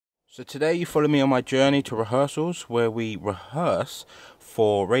So today you follow me on my journey to rehearsals, where we rehearse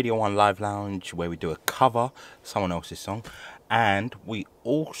for Radio 1 Live Lounge, where we do a cover, someone else's song, and we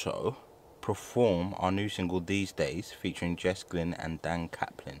also perform our new single These Days, featuring Jess, Glynne and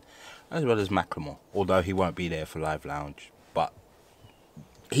Caplen, as well as Macklemore, although he won't be there for Live Lounge, but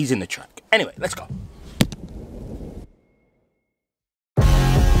he's in the track. Anyway, let's go.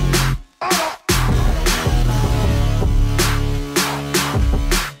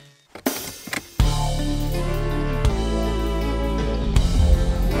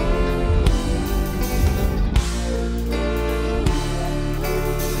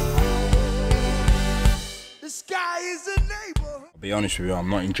 I'll be honest with you, I'm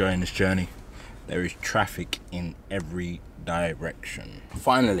not enjoying this journey. There is traffic in every direction.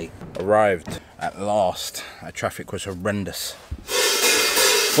 Finally arrived at last. That traffic was horrendous.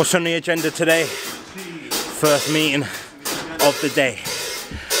 What's on the agenda today? First meeting of the day.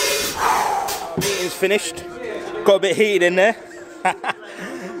 Meeting's finished. Got a bit heated in there.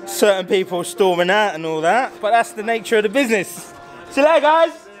 Certain people storming out and all that, but that's the nature of the business. See you later,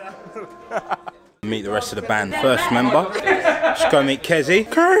 guys. Meet the rest of the band. First member, just go meet Kezzy.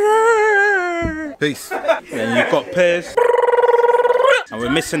 Peace. And you've got Piers. And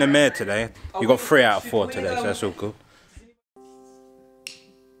we're missing a mayor today. You got 3 out of 4 today, so that's all cool.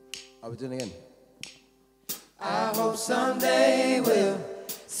 Are we doing it again? I hope someday we'll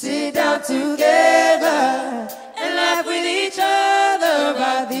sit down together and laugh with each other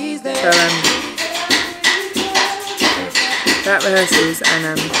about these days. So that rehearsals, and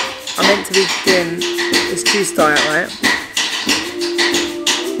I'm meant to be doing this juice diet, right?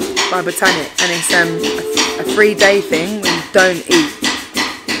 By Botanic, and it's a 3-day thing when you don't eat.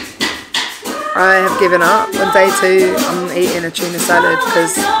 I have given up. On day 2, I'm eating a tuna salad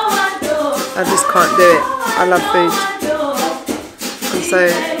because I just can't do it. I love food. And so,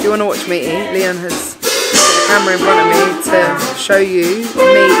 if you want to watch me eat, Leon has put the camera in front of me to show you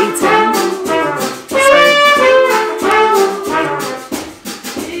me eating.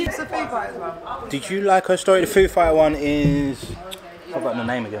 Did you like her story? The Foo Fighter one is... I've forgotten the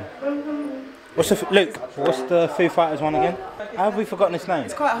name again. What's the... Luke, what's the Foo Fighters one again? How have we forgotten its name?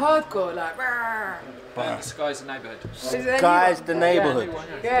 It's quite hardcore, like... Sky's the Neighbourhood. Sky's the Neighbourhood.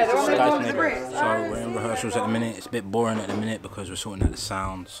 Yeah, the one Sky's that the with the Brits. So we're in rehearsals at the minute. It's a bit boring at the minute because we're sorting out the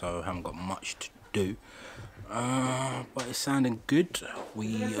sound, so I haven't got much to do. But it's sounding good.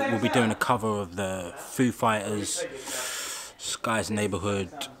 We will be doing a cover of the Foo Fighters, Sky's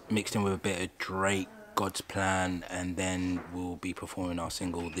Neighbourhood, mixed in with a bit of Drake, God's Plan, and then we'll be performing our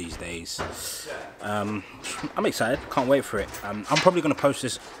single These Days. I'm excited, can't wait for it. I'm probably going to post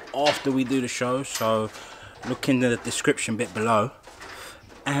this after we do the show, so look in the description bit below,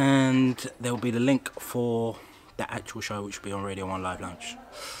 and there will be the link for the actual show, which will be on Radio 1 Live Lounge.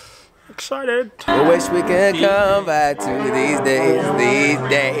 Excited. I wish we could come back to these days,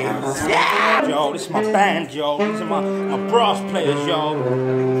 Yeah. Yo, this is my band, yo. These are my brass players, yo.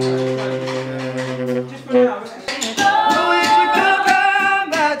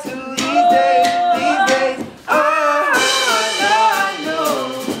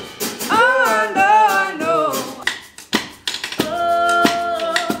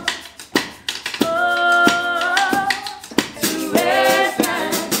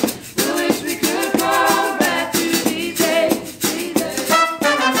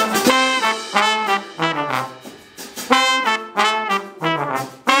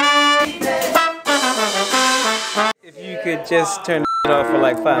 Just turn it off for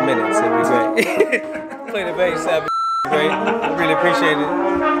like 5 minutes, it'd be great. Play the bass, that'd be great. I really appreciate it.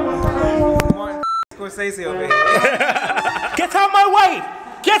 Martin Scorsese over here. Get out my way!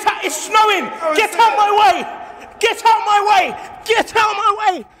 Get out! It's snowing! Get out my way! Get out my way! Get out my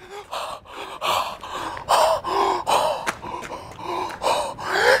way!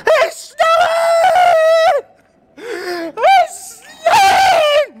 It's snowing! It's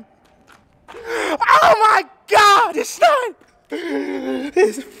snowing! Oh my God! It's snowing!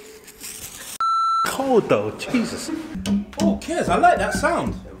 It's cold though, Jesus. Oh, Kez, I like that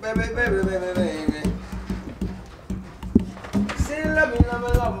sound.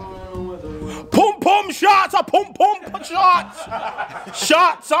 Pum pum shots, a pum pum shots.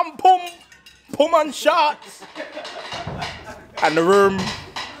 Shots and pum and shots. And the room,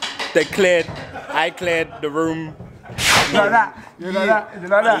 they cleared. I cleared the room. You like that? You like that? You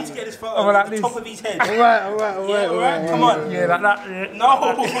like that? I need to get this photo at the top of his head. Alright. Come on. Yeah, like that. Yeah.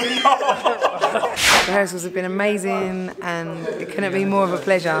 No. Rehearsals have been amazing, and it couldn't be more of a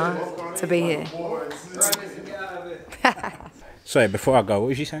pleasure to be here. Sorry, before I go, what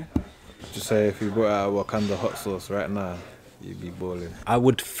was you saying? Just say if you brought out Wakanda hot sauce right now, You'd be balling. I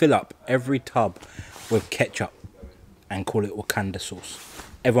would fill up every tub with ketchup and call it Wakanda sauce.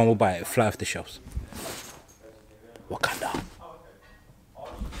 Everyone will buy it, fly off the shelves. Wakanda.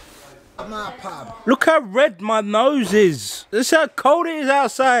 Look how red my nose is. This is how cold it is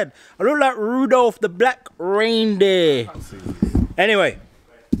outside. I look like Rudolph the Black Reindeer. Anyway,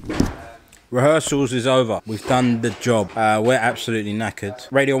 rehearsals is over. We've done the job. We're absolutely knackered.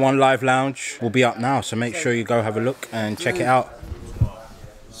 Radio 1 Live Lounge will be up now, so make sure you go have a look and check it out.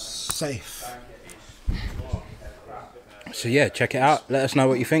 Safe. So yeah, check it out. Let us know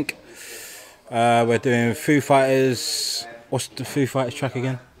what you think. We're doing Foo Fighters. What's the Foo Fighters track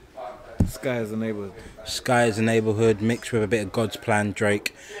again? Sky is a Neighbourhood. Sky is a Neighbourhood mixed with a bit of God's Plan,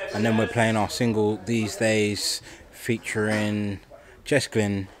 Drake. And then we're playing our single These Days featuring Jess,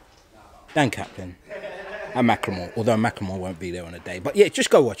 Glynne, Dan Caplen and Macklemore. Although Macklemore won't be there on a day. But yeah, just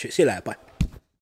go watch it. See you later. Bye.